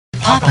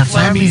Papa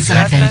Flammy's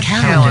Advent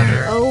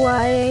Calendar.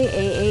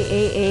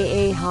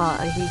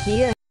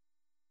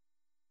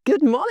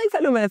 Good morning,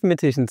 fellow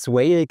mathematicians.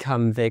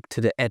 Welcome back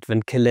to the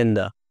Advent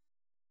Calendar.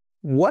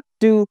 What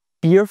do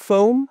beer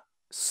foam,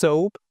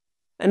 soap,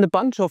 and a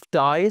bunch of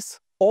dyes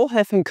all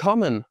have in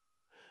common?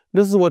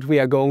 This is what we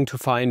are going to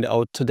find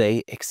out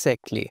today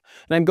exactly.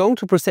 And I'm going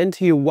to present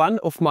to you one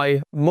of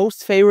my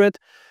most favorite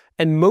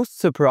and most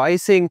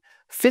surprising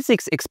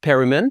physics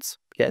experiments.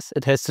 Yes,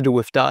 it has to do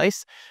with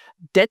dyes.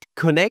 That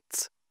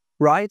connects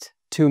right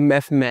to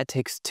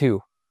mathematics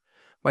too.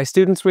 My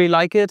students really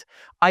like it,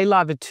 I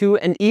love it too,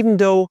 and even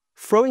though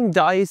throwing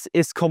dice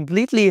is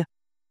completely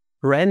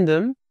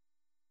random,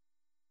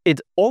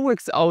 it all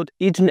works out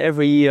each and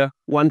every year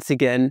once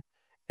again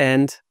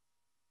and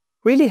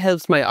really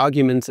helps my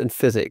arguments in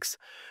physics.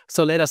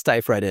 So let us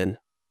dive right in.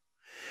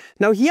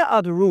 Now here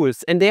are the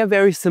rules, and they are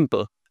very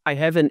simple. I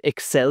have an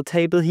Excel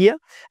table here,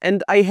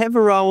 and I have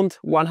around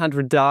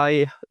 100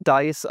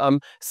 dice.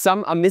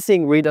 Some are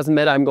missing, really doesn't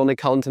matter, I'm going to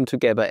count them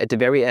together at the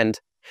very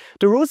end.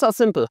 The rules are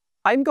simple.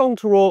 I'm going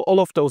to roll all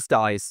of those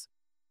dice.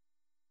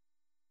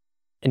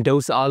 And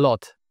those are a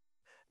lot.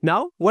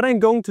 Now, what I'm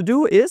going to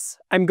do is,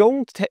 I'm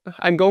going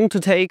to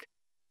take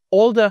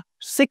all the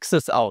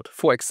sixes out,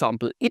 for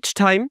example. Each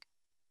time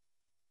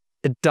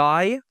a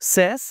die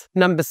says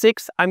number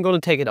 6, I'm going to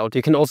take it out.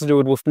 You can also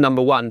do it with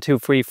number 1, 2,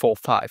 3, 4,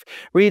 5.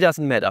 Really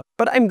doesn't matter.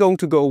 But I'm going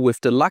to go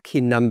with the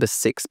lucky number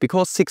 6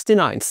 because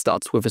 69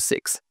 starts with a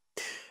 6.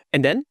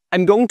 And then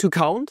I'm going to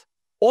count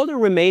all the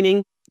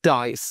remaining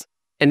dice.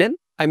 And then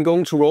I'm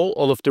going to roll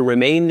all of the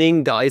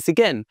remaining dice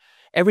again.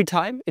 Every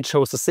time it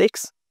shows a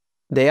 6,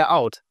 they are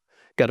out.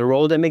 Gotta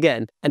roll them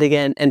again and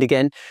again and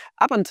again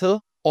up until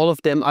all of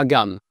them are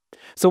gone.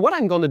 So what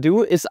I'm going to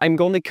do is I'm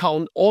going to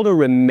count all the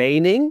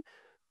remaining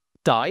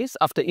dice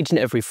after each and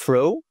every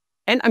throw,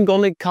 and I'm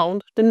going to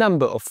count the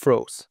number of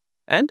throws.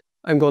 And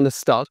I'm going to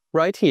start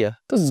right here.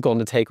 This is going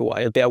to take a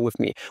while, bear with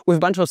me. With a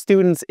bunch of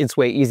students, it's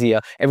way easier.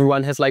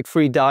 Everyone has like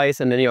 3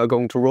 dice and then you are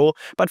going to roll.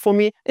 But for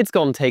me, it's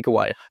going to take a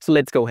while. So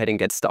let's go ahead and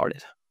get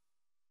started.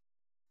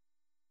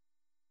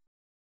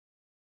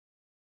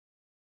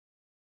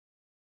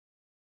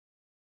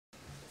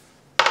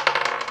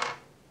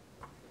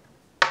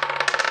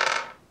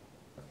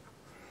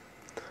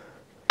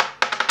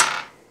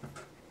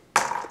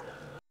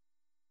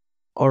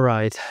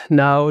 Alright,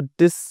 now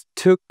this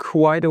took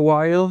quite a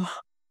while,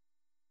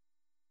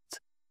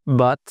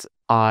 but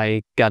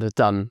I got it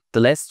done. The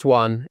last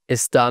one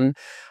is done.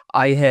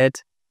 I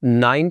had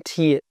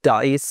 90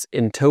 dice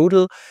in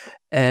total,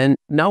 and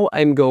now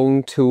I'm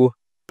going to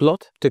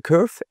plot the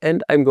curve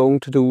and I'm going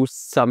to do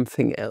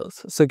something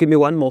else. So give me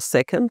one more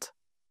second.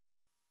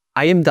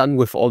 I am done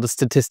with all the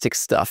statistics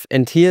stuff,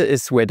 and here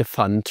is where the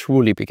fun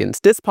truly begins.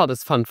 This part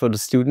is fun for the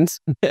students,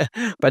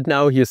 but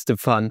now here's the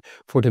fun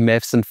for the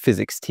maths and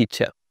physics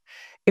teacher.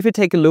 If you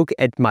take a look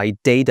at my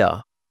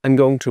data, I'm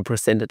going to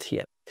present it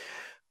here.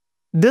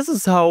 This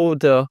is how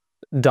the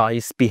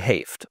dice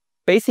behaved.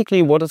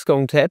 Basically, what is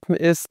going to happen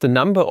is the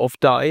number of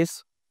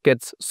dice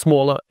gets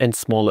smaller and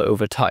smaller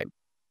over time.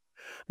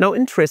 Now,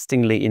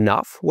 interestingly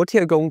enough, what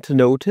you're going to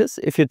notice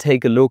if you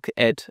take a look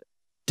at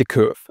the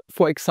curve,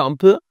 for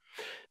example,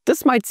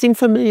 this might seem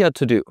familiar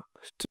to you.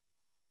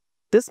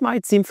 This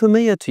might seem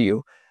familiar to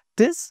you.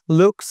 This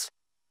looks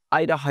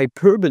either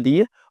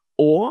hyperbole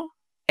or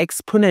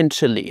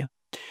exponentially.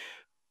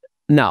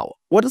 Now,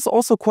 what is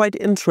also quite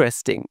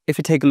interesting, if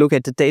you take a look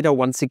at the data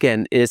once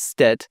again, is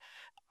that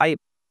I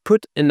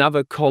put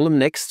another column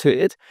next to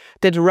it,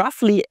 that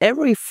roughly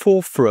every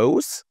 4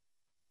 throws,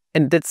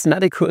 and that's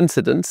not a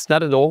coincidence,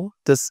 not at all,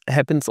 this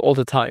happens all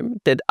the time,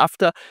 that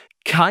after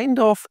kind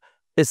of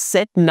a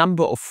set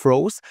number of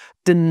throws,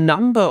 the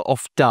number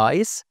of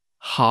dice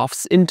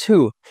halves in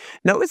 2.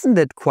 Now, isn't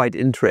that quite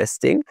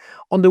interesting?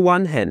 On the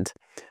one hand,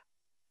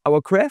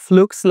 our graph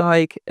looks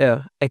like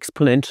an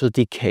exponential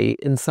decay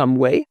in some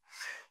way.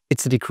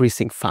 It's a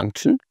decreasing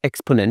function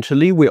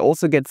exponentially. We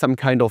also get some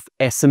kind of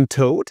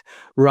asymptote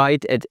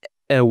right at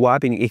y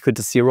being equal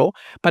to 0.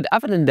 But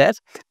other than that,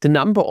 the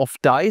number of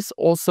dice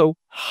also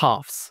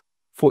halves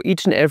for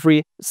each and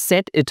every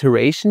set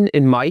iteration,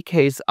 in my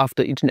case,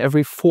 after each and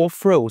every 4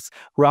 throws,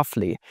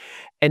 roughly.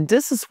 And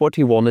this is what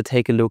we want to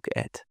take a look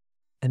at.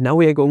 And now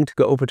we are going to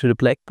go over to the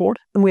blackboard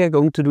and we are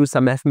going to do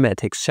some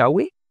mathematics, shall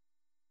we?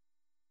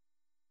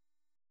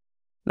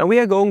 Now we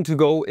are going to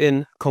go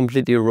in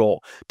completely raw.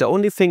 The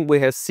only thing we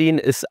have seen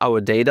is our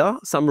data,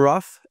 some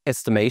rough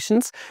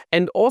estimations,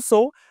 and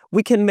also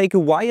we can make a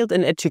wild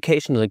and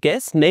educational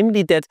guess,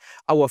 namely that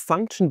our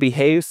function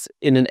behaves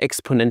in an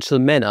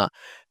exponential manner.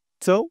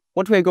 So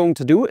what we're going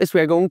to do is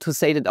we're going to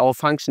say that our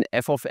function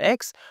f of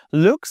x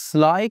looks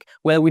like,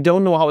 well, we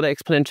don't know how the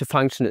exponential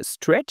function is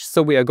stretched,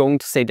 so we are going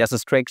to say there's a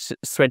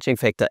stretching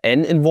factor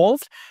n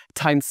involved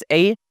times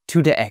a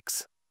to the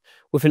x,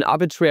 with an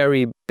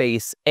arbitrary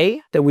base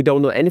a that we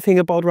don't know anything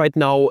about right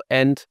now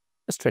and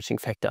a stretching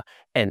factor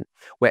n,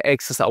 where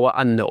x is our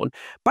unknown.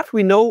 But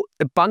we know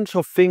a bunch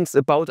of things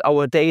about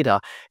our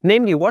data.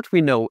 Namely, what we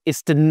know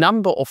is the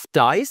number of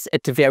dice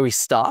at the very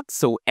start,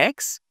 so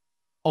x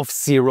of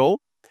 0,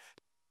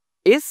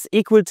 is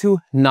equal to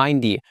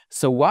 90.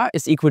 So y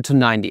is equal to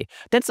 90.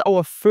 That's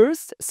our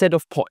first set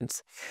of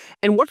points.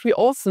 And what we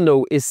also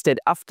know is that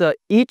after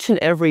each and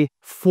every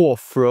 4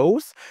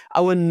 throws,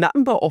 our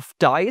number of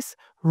dice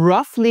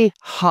roughly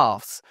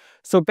halves.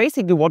 So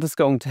basically what is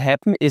going to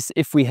happen is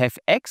if we have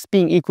x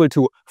being equal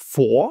to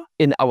 4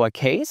 in our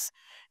case,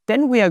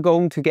 then we are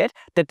going to get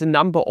that the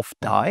number of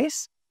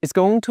dice is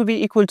going to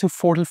be equal to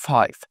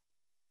 45.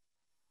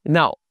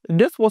 Now,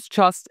 this was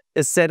just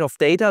a set of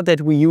data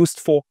that we used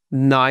for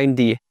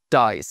 90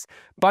 dice.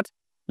 But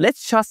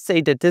let's just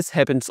say that this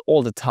happens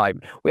all the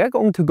time. We are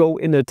going to go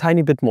in a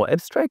tiny bit more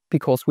abstract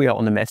because we are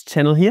on a math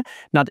channel here,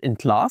 not in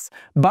class.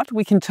 But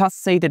we can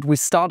just say that we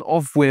start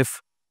off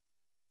with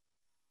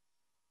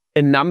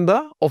a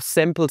number of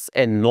samples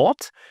and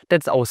naught.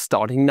 That's our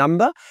starting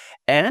number.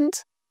 And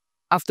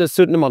after a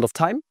certain amount of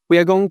time, we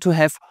are going to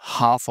have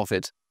half of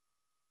it.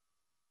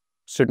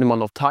 Certain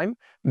amount of time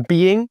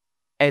being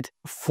at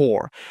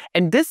 4.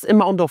 And this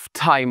amount of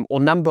time or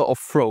number of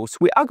throws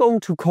we are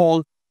going to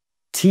call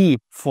t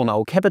for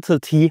now, capital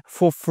T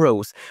for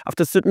throws.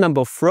 After a certain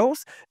number of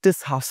throws,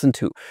 this halves in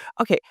 2.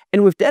 Okay,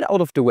 and with that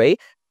out of the way,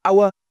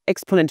 our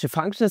exponential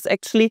function is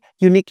actually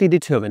uniquely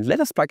determined. Let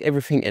us plug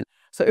everything in.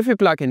 So if we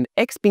plug in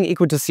x being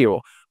equal to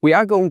 0, we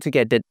are going to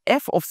get that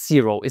f of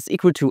 0 is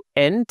equal to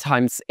n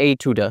times a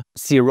to the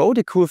 0.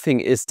 The cool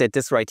thing is that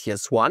this right here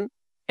is 1.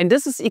 And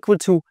this is equal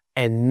to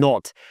n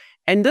naught.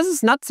 And this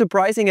is not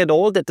surprising at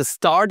all that the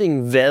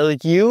starting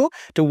value,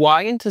 the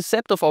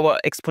y-intercept of our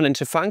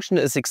exponential function,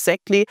 is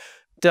exactly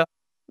the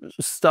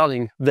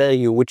starting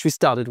value, which we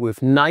started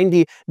with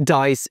 90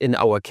 dice in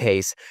our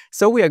case.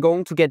 So we are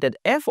going to get that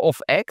f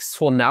of x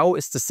for now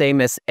is the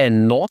same as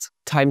n naught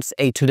times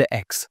a to the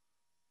x.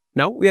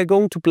 Now we are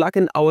going to plug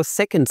in our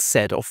second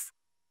set of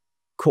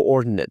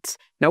coordinates.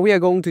 Now we are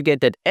going to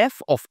get that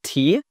f of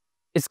t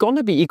is going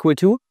to be equal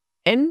to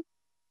n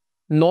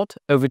naught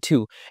over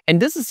 2. And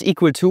this is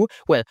equal to,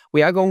 well,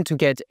 we are going to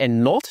get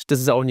n naught, this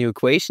is our new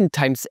equation,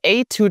 times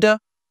a to the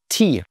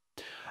t.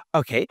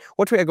 Okay,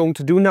 what we are going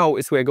to do now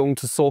is we are going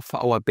to solve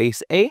for our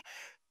base a.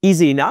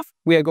 Easy enough,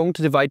 we are going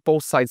to divide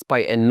both sides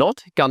by n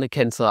naught, gonna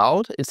cancel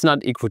out. It's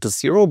not equal to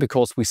 0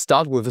 because we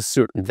start with a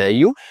certain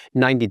value,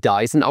 90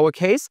 dice in our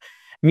case.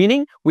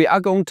 Meaning we are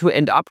going to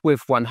end up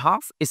with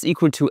 1/2 is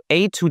equal to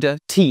a to the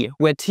t,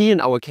 where t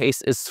in our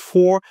case is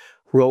 4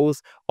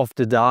 rows of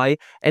the die,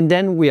 and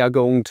then we are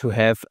going to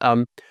have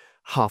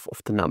half of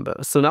the number.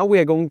 So now we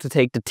are going to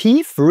take the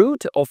t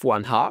root of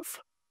 1/2,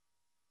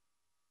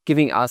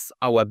 giving us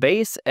our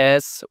base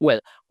as, well,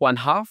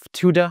 1/2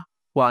 to the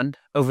 1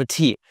 over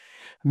t.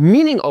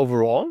 Meaning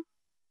overall,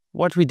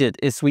 what we did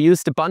is we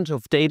used a bunch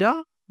of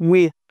data,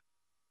 we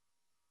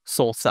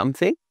saw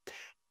something,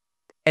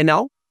 and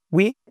now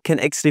we can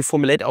actually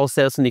formulate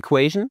ourselves an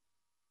equation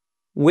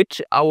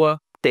which our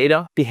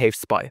data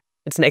behaves by.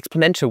 It's an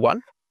exponential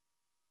one,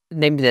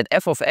 namely that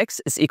f of x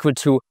is equal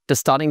to the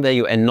starting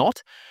value n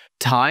naught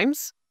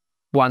times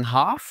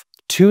 1/2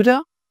 to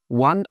the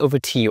 1 over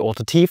t, or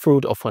the t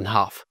root of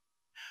 1/2.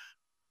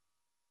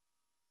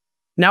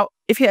 Now,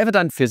 if you ever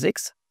done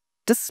physics,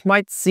 this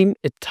might seem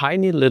a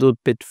tiny little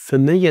bit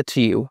familiar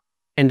to you,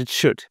 and it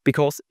should,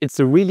 because it's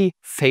a really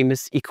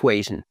famous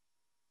equation.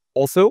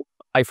 Also,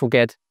 I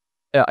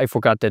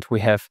forgot that we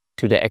have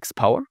to the x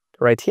power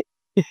right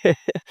here,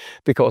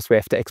 because we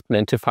have the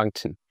exponential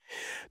function.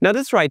 Now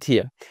this right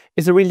here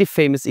is a really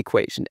famous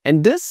equation,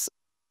 and this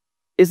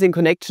is in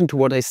connection to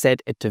what I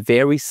said at the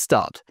very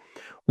start.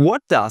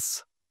 What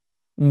does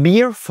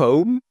beer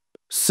foam,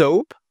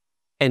 soap,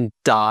 and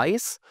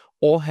dice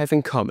all have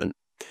in common?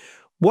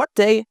 What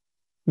they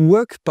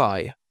work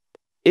by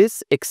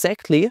is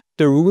exactly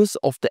the rules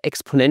of the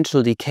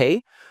exponential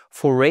decay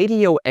for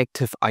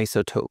radioactive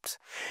isotopes.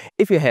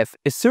 If you have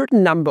a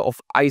certain number of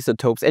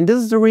isotopes, and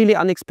this is a really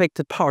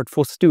unexpected part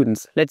for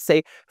students, let's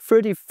say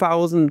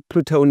 30,000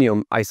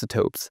 plutonium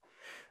isotopes,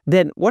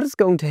 then what is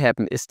going to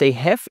happen is they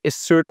have a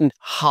certain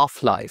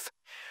half-life.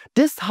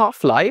 This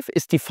half-life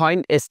is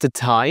defined as the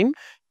time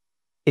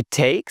it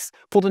takes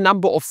for the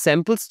number of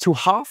samples to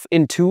halve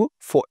in 2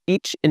 for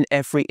each and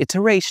every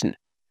iteration.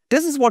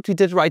 This is what we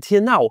did right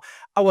here now.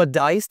 Our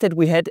dice that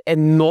we had at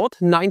naught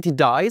 90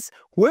 dice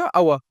were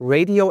our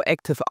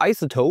radioactive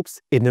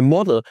isotopes in a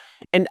model.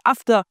 And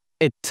after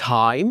a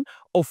time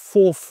of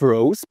 4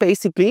 throws,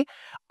 basically,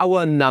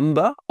 our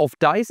number of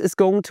dice is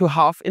going to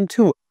halve in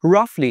 2,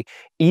 roughly,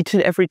 each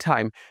and every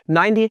time.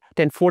 90,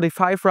 then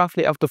 45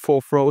 roughly after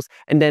 4 throws,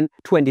 and then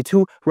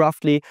 22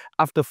 roughly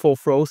after 4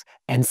 throws,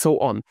 and so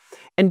on.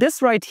 And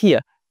this right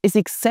here is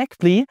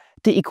exactly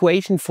the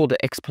equation for the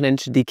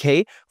exponential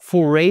decay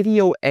for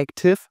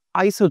radioactive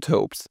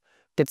isotopes.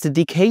 That's the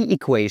decay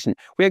equation.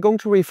 We are going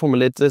to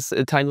reformulate this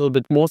a tiny little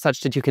bit more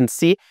such that you can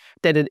see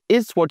that it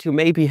is what you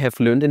maybe have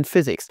learned in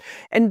physics.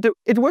 And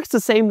it works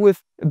the same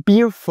with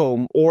beer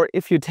foam, or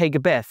if you take a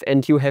bath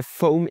and you have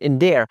foam in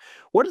there.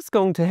 What is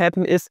going to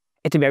happen is,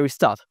 at the very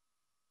start,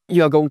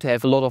 you are going to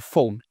have a lot of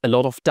foam, a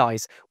lot of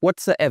dice,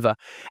 whatsoever.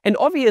 And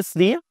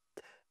obviously,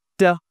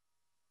 the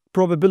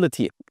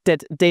probability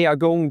that they are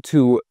going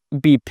to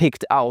be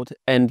picked out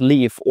and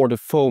leave, or the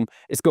foam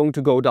is going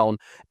to go down,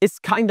 is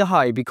kind of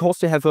high because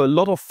they have a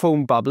lot of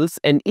foam bubbles,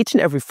 and each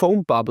and every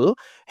foam bubble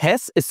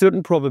has a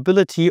certain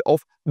probability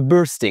of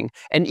bursting.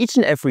 And each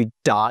and every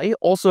die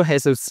also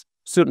has a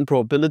certain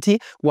probability,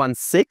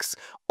 1/6,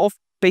 of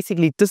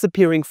basically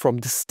disappearing from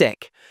the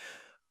stack.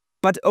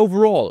 But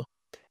overall,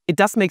 it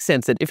does make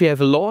sense that if you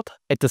have a lot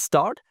at the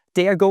start,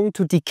 they are going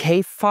to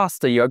decay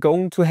faster. You are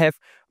going to have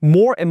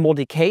more and more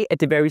decay at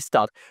the very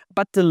start.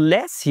 But the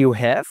less you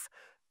have,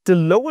 the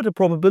lower the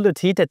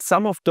probability that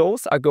some of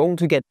those are going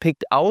to get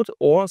picked out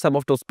or some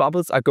of those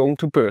bubbles are going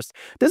to burst.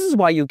 This is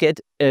why you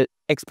get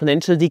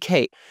exponential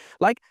decay.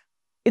 Like,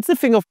 it's a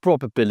thing of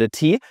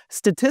probability.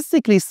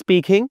 Statistically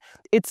speaking,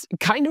 it's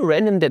kind of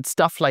random that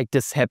stuff like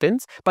this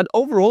happens, but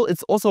overall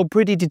it's also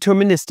pretty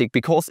deterministic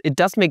because it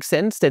does make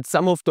sense that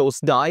some of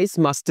those dyes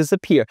must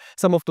disappear.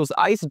 Some of those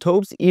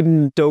isotopes,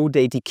 even though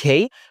they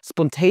decay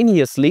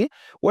spontaneously,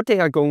 what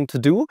they are going to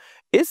do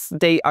is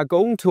they are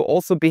going to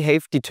also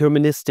behave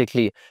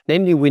deterministically.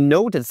 Namely, we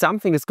know that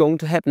something is going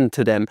to happen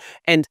to them.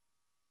 And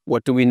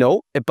what do we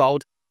know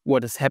about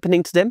what is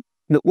happening to them?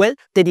 Well,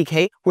 they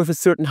decay with a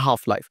certain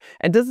half-life.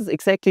 And this is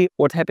exactly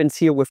what happens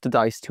here with the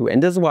dyes too.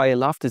 And this is why I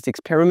love this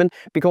experiment,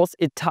 because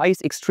it ties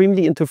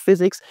extremely into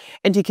physics,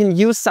 and you can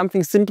use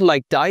something simple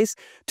like dyes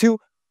to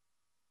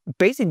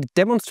basically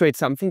demonstrate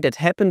something that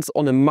happens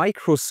on a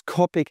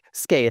microscopic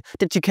scale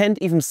that you can't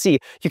even see.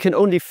 You can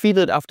only feel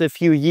it after a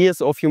few years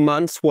or a few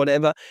months,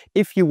 whatever,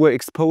 if you were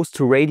exposed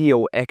to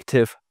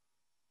radioactive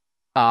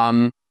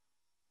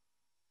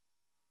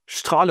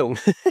Strahlung,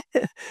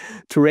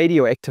 to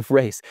radioactive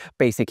rays,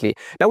 basically.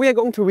 Now we are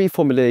going to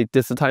reformulate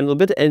this a tiny little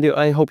bit, and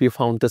I hope you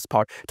found this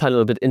part a tiny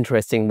little bit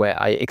interesting, where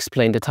I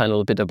explained a tiny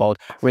little bit about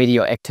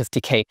radioactive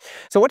decay.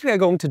 So what we are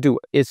going to do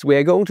is we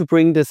are going to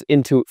bring this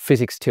into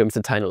physics terms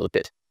a tiny little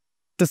bit.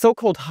 The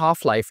so-called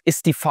half-life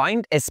is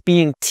defined as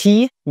being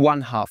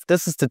T1/2.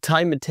 This is the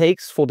time it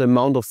takes for the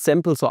amount of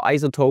samples or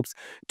isotopes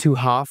to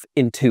halve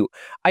in two.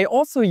 I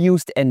also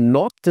used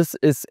N0. This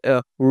is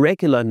a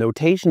regular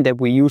notation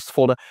that we use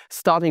for the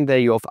starting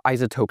value of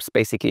isotopes,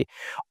 basically.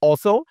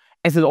 Also,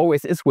 as it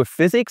always is with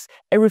physics,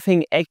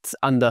 everything acts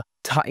under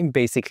time,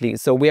 basically.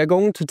 So we are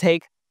going to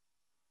take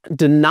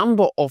the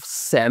number of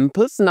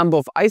samples, number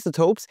of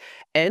isotopes,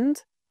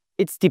 and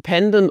it's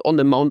dependent on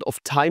the amount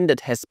of time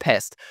that has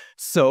passed.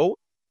 So,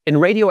 in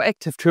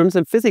radioactive terms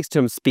and physics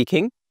terms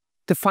speaking,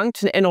 the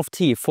function n of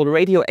t for the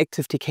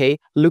radioactive decay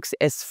looks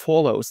as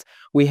follows.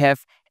 We have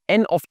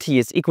n of t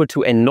is equal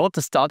to n0,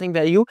 the starting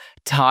value,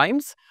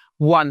 times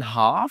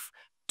 1/2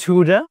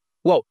 to the,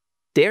 whoa,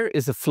 there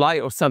is a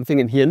fly or something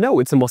in here. No,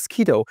 it's a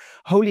mosquito.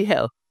 Holy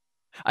hell.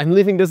 I'm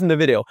leaving this in the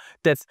video.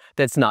 That's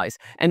nice.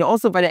 And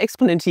also by the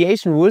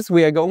exponentiation rules,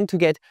 we are going to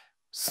get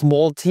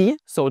small t,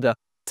 so the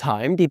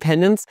time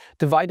dependence,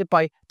 divided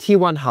by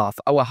T1/2,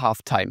 our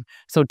half time.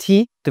 So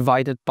T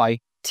divided by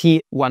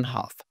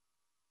T1/2.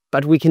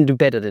 But we can do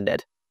better than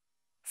that.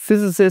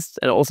 Physicists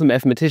and also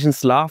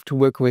mathematicians love to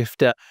work with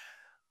the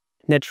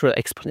natural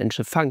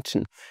exponential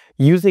function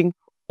using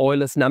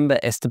Euler's number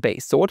as the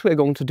base. So what we're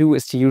going to do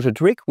is to use a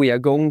trick. We are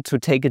going to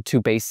take it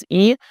to base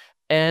e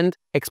and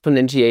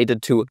exponentiate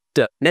it to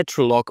the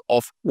natural log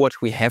of what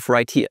we have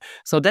right here.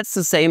 So that's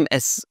the same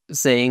as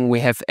saying we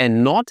have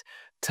n0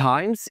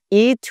 times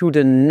e to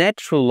the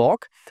natural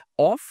log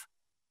of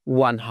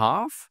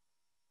 1/2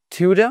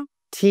 to the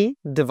t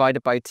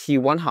divided by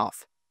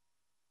T1/2.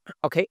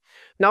 Okay,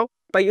 now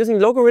by using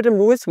logarithm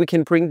rules, we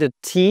can bring the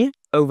t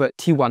over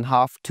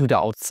T1/2 to the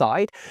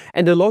outside,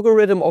 and the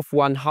logarithm of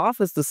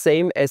 1/2 is the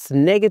same as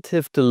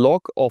negative the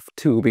log of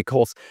 2,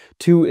 because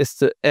 2 is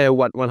the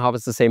 1/2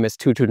 is the same as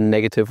 2 to the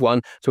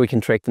 -1, so we can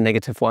drag the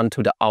 -1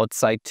 to the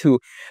outside too.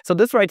 So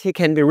this right here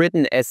can be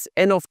written as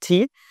n of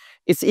t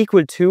is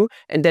equal to,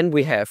 and then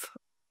we have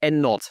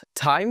n0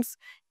 times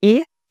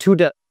e to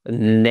the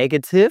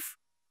negative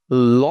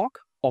log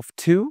of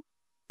 2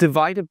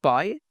 divided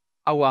by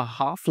our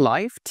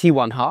half-life,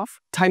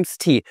 T1/2, times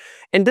t.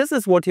 And this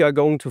is what you are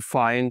going to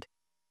find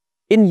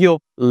in your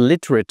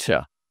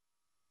literature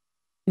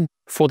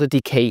for the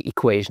decay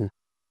equation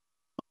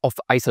of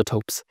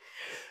isotopes.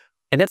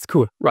 And that's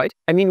cool, right?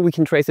 I mean, we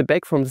can trace it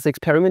back from this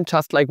experiment,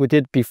 just like we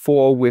did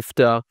before with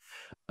the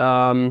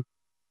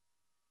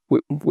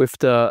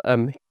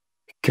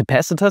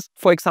capacitors,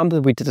 for example.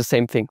 We did the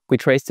same thing. We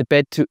traced it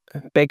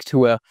back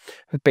to a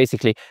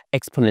basically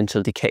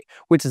exponential decay,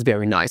 which is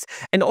very nice.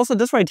 And also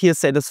this right here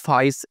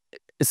satisfies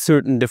a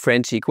certain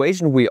differential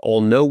equation. We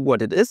all know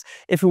what it is.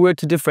 If we were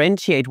to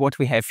differentiate what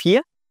we have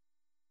here,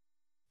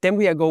 then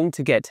we are going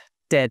to get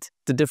that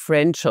the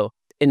differential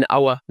in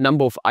our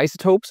number of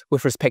isotopes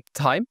with respect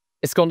to time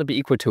is going to be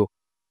equal to,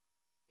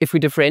 if we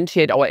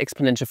differentiate our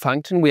exponential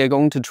function, we are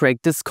going to drag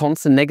this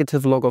constant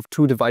negative log of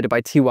 2 divided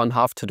by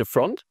T1/2 to the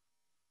front.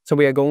 So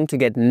we are going to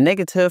get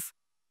negative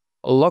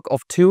log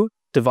of 2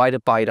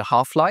 divided by the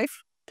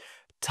half-life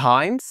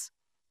times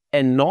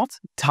n0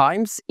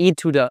 times e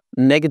to the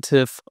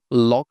negative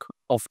log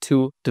of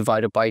 2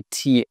 divided by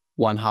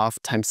T1/2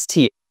 times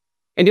t.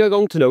 And you're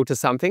going to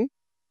notice something.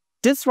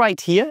 This right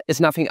here is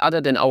nothing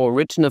other than our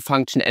original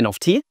function n of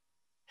t.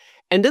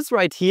 And this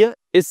right here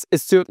is a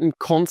certain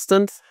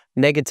constant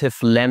negative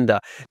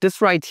lambda.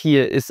 This right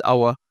here is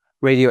our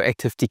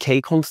radioactive decay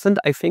constant,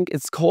 I think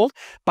it's called.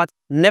 But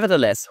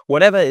nevertheless,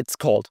 whatever it's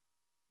called,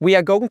 we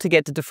are going to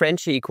get the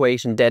differential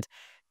equation that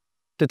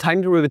the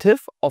time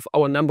derivative of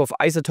our number of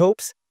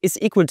isotopes is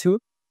equal to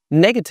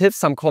negative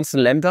some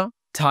constant lambda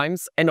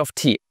times n of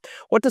t.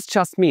 What this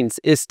just means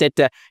is that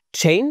the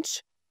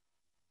change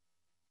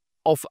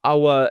of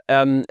our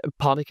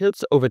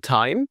particles over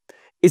time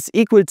is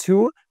equal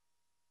to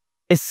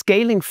a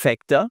scaling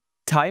factor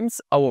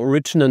times our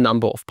original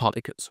number of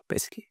particles,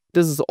 basically.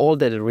 This is all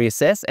that it really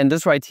says, and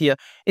this right here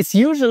is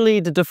usually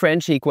the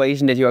differential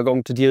equation that you are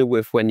going to deal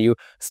with when you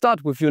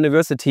start with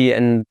university,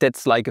 and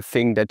that's like a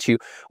thing that you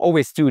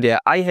always do there.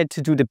 I had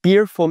to do the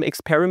beer foam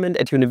experiment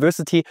at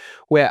university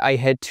where I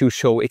had to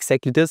show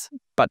exactly this,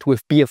 but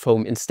with beer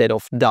foam instead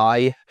of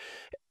dye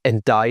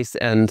and dyes,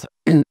 and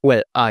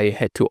well, I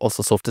had to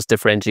also solve this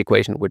differential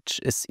equation, which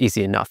is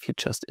easy enough. You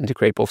just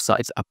integrate both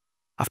sides up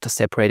after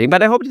separating.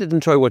 But I hope you did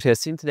enjoy what you have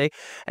seen today,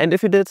 and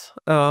if you did,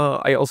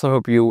 I also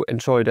hope you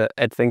enjoyed the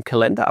advent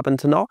calendar up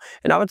until now.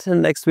 And up until the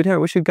next video, I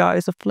wish you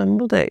guys a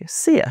flammable day.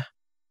 See ya!